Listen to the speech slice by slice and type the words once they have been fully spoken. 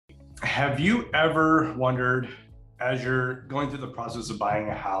Have you ever wondered, as you're going through the process of buying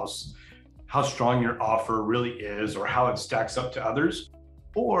a house, how strong your offer really is or how it stacks up to others?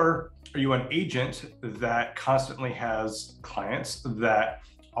 Or are you an agent that constantly has clients that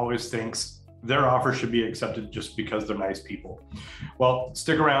always thinks their offer should be accepted just because they're nice people? Well,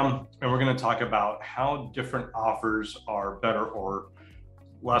 stick around and we're going to talk about how different offers are better or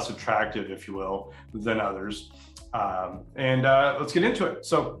less attractive, if you will, than others. Let's get into it.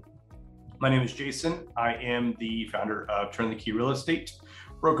 So, my name is Jason. I am the founder of Turn the Key Real Estate,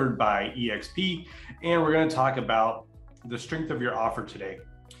 brokered by EXP, and we're going to talk about the strength of your offer today.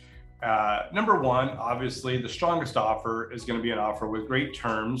 Number one, obviously, the strongest offer is going to be an offer with great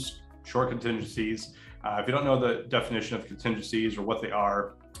terms, short contingencies. If you don't know the definition of contingencies or what they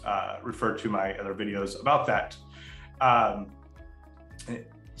are, refer to my other videos about that.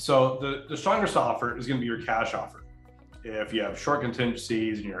 So the strongest offer is going to be your cash offer. If you have short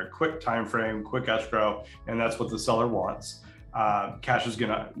contingencies and you're a quick time frame, quick escrow, and that's what the seller wants, cash is going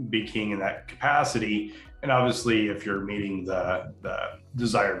to be king in that capacity. And obviously, if you're meeting the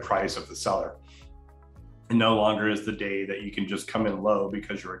desired price of the seller, and no longer is the day that you can just come in low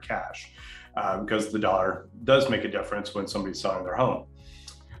because you're a cash, because the dollar does make a difference when somebody's selling their home.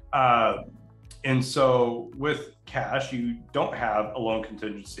 And so with cash, you don't have a loan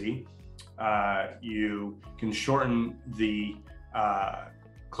contingency. You can shorten the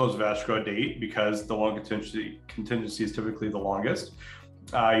close of escrow date because the loan contingency is typically the longest.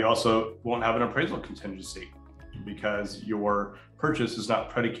 You also won't have an appraisal contingency because your purchase is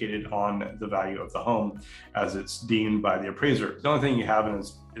not predicated on the value of the home as it's deemed by the appraiser. The only thing you have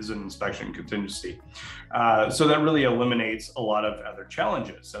is an inspection contingency. So that really eliminates a lot of other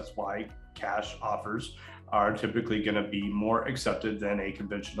challenges. That's why cash offers are typically going to be more accepted than a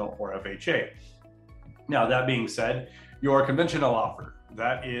conventional or FHA. Now, that being said, your conventional offer,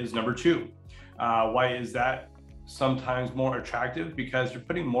 that is number two. Why is that sometimes more attractive? Because you're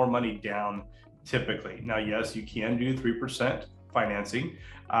putting more money down typically. Now, yes, you can do 3% financing,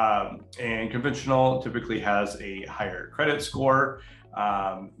 and conventional typically has a higher credit score.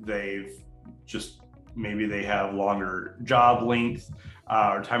 Maybe they have longer job length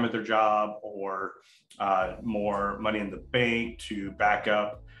or time at their job, or more money in the bank to back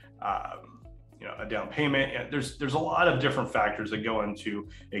up a down payment. And there's a lot of different factors that go into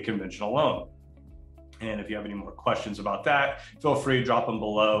a conventional loan. And if you have any more questions about that, feel free to drop them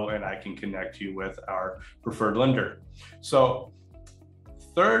below and I can connect you with our preferred lender. So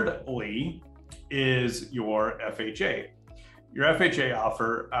thirdly is your FHA. Your FHA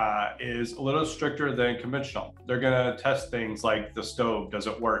offer is a little stricter than conventional. They're going to test things like the stove, does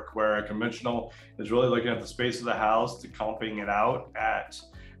it work? Where a conventional is really looking at the space of the house, to comping it out at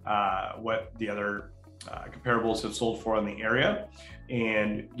what the other comparables have sold for in the area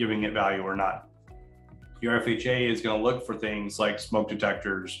and giving it value or not. Your FHA is going to look for things like smoke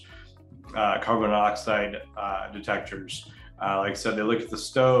detectors, carbon monoxide detectors. Like I said, they look at the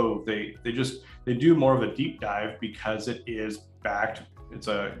stove. They do more of a deep dive because it is backed. It's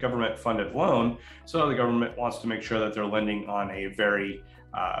a government funded loan. So the government wants to make sure that they're lending on a very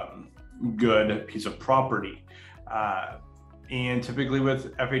good piece of property. And typically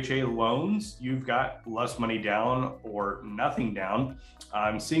with FHA loans, you've got less money down or nothing down.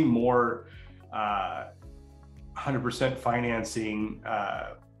 I'm seeing more 100% financing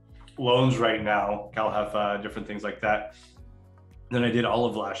loans right now, CalHFA, different things like that, than I did all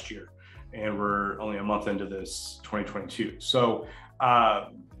of last year. And we're only a month into this 2022. So,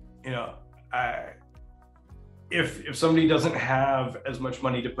 if somebody doesn't have as much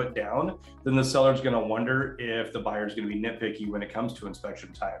money to put down, then the seller's going to wonder if the buyer's going to be nitpicky when it comes to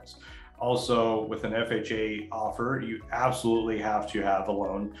inspection times. Also, with an FHA offer, you absolutely have to have a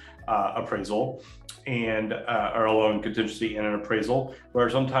loan appraisal and or a loan contingency and an appraisal, where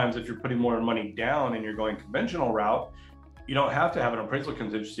sometimes if you're putting more money down and you're going conventional route, you don't have to have an appraisal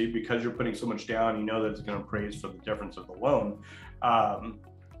contingency because you're putting so much down, you know that it's going to appraise for the difference of the loan.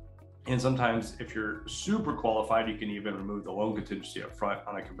 And sometimes if you're super qualified, you can even remove the loan contingency up front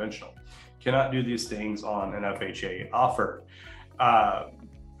on a conventional. Cannot do these things on an FHA offer.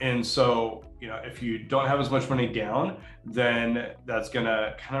 And so, if you don't have as much money down, then that's going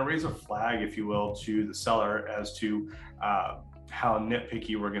to kind of raise a flag, if you will, to the seller as to how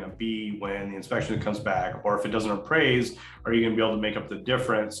nitpicky we're going to be when the inspection comes back, or if it doesn't appraise, are you going to be able to make up the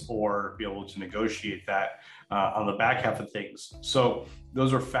difference or be able to negotiate that on the back half of things? So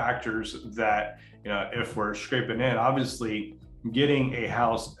those are factors that, if we're scraping in, obviously getting a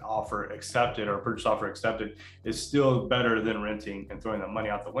house offer accepted or a purchase offer accepted is still better than renting and throwing that money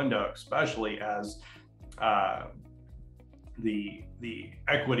out the window, especially as the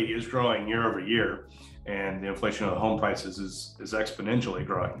equity is growing year over year, and the inflation of the home prices is exponentially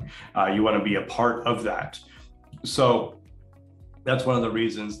growing. You want to be a part of that. So that's one of the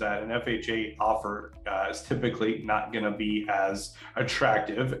reasons that an FHA offer is typically not going to be as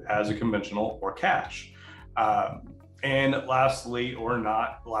attractive as a conventional or cash. And lastly, or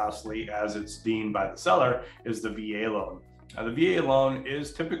not lastly, as it's deemed by the seller, is the VA loan. The VA loan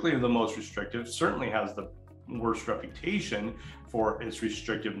is typically the most restrictive, certainly has the worst reputation for its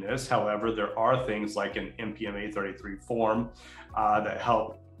restrictiveness. However, there are things like an NPMA 33 form that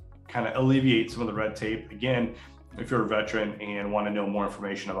help kind of alleviate some of the red tape. Again, if you're a veteran and want to know more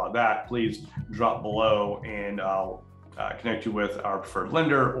information about that, please drop below and I'll connect you with our preferred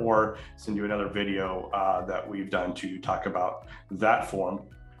lender or send you another video that we've done to talk about that form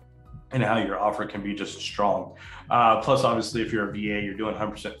and how your offer can be just strong. Plus, obviously, if you're a VA, you're doing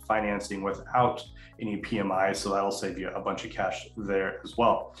 100% financing without any PMI, so that'll save you a bunch of cash there as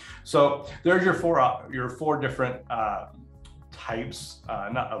well. So there's your four different types,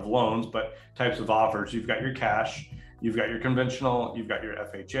 not of loans, but types of offers. You've got your cash, you've got your conventional, you've got your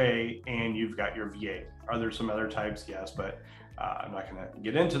FHA, and you've got your VA. Are there some other types? Yes, but I'm not going to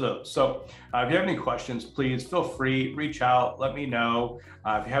get into those. So if you have any questions, please feel free, reach out, let me know.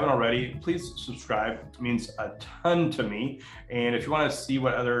 If you haven't already, please subscribe. It means a ton to me. And if you want to see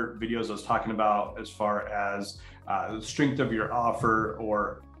what other videos I was talking about as far as the strength of your offer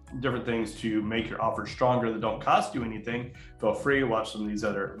or different things to make your offer stronger that don't cost you anything, feel free to watch some of these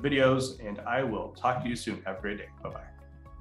other videos, and I will talk to you soon. Have a great day. Bye-bye.